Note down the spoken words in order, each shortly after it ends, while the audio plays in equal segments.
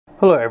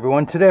Hello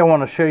everyone, today I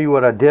want to show you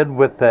what I did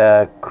with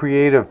the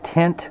creative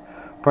tint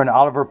for an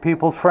Oliver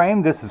Peoples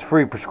frame. This is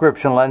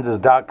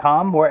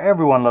freeprescriptionlenses.com, where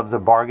everyone loves a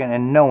bargain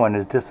and no one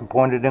is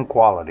disappointed in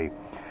quality.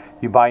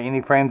 You buy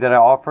any frame that I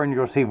offer and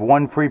you'll receive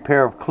one free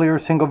pair of clear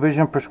single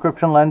vision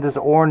prescription lenses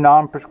or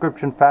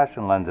non-prescription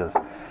fashion lenses.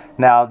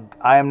 Now,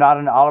 I am not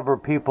an Oliver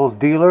Peoples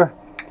dealer.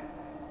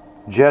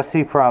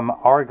 Jessie from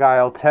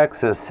Argyle,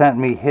 Texas sent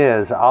me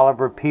his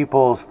Oliver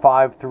Peoples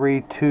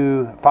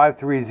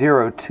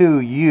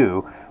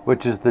 5302U,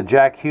 which is the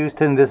Jack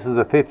Huston. This is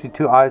the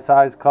 52 eye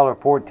size, color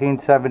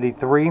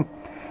 1473. And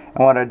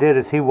what I did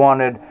is he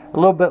wanted a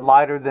little bit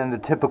lighter than the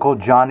typical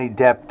Johnny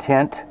Depp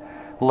tint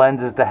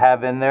lenses to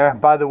have in there.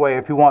 By the way,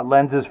 if you want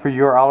lenses for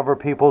your Oliver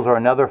Peoples or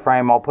another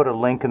frame, I'll put a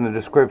link in the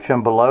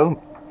description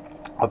below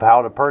of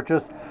how to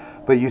purchase.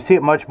 But you see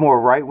it much more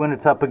right when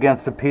it's up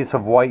against a piece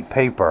of white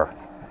paper.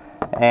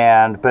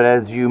 But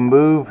as you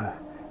move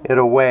it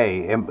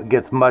away, it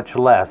gets much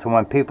less, and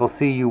when people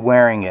see you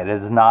wearing it,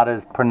 it's not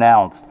as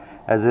pronounced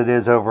as it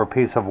is over a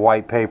piece of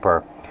white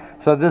paper.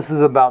 So this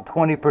is about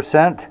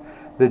 20%.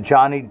 The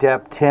Johnny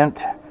Depp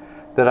tint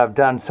that I've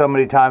done so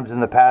many times in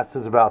the past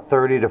is about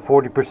 30 to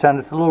 40%.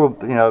 It's a little,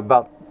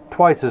 about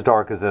twice as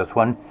dark as this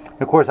one.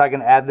 And of course, I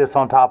can add this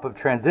on top of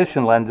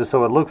transition lenses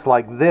so it looks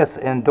like this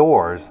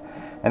indoors,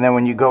 and then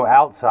when you go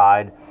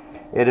outside,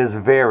 it is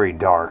very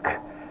dark.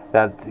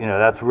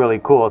 That's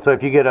really cool. So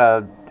if you get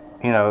a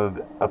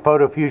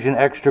Photo Fusion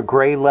extra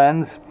gray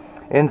lens,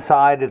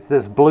 inside it's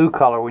this blue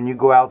color. When you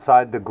go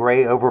outside, the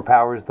gray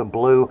overpowers the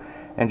blue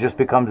and just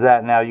becomes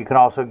that. Now you can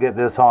also get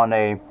this on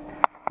you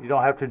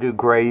don't have to do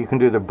gray, you can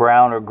do the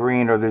brown or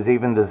green, or there's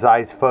even the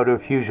Zeiss Photo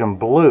Fusion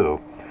blue,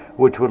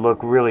 which would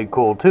look really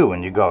cool too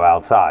when you go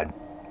outside.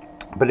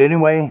 But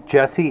anyway,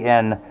 Jessie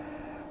in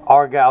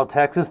Argyle,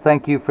 Texas,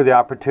 thank you for the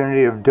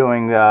opportunity of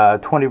doing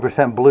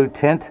 20% blue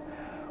tint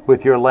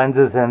with your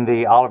lenses in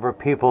the Oliver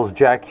Peoples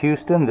Jack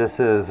Huston. This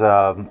is,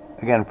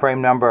 again,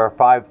 frame number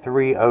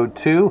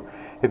 5302.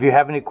 If you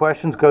have any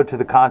questions, go to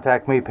the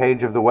Contact Me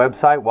page of the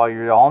website. While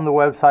you're on the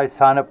website,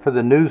 sign up for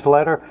the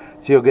newsletter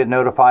so you'll get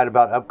notified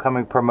about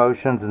upcoming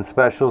promotions and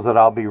specials that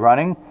I'll be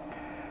running.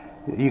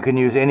 You can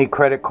use any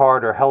credit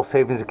card or health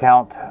savings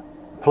account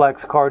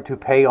flex card to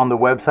pay on the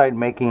website,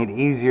 making it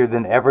easier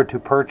than ever to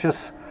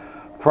purchase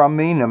from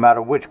me, no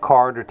matter which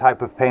card or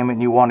type of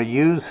payment you want to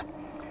use.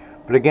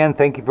 But again,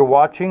 thank you for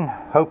watching.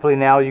 Hopefully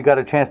now you got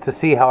a chance to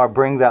see how I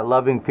bring that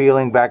loving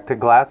feeling back to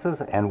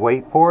glasses. And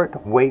wait for it,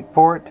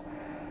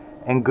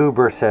 and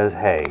Goober says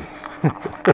hey.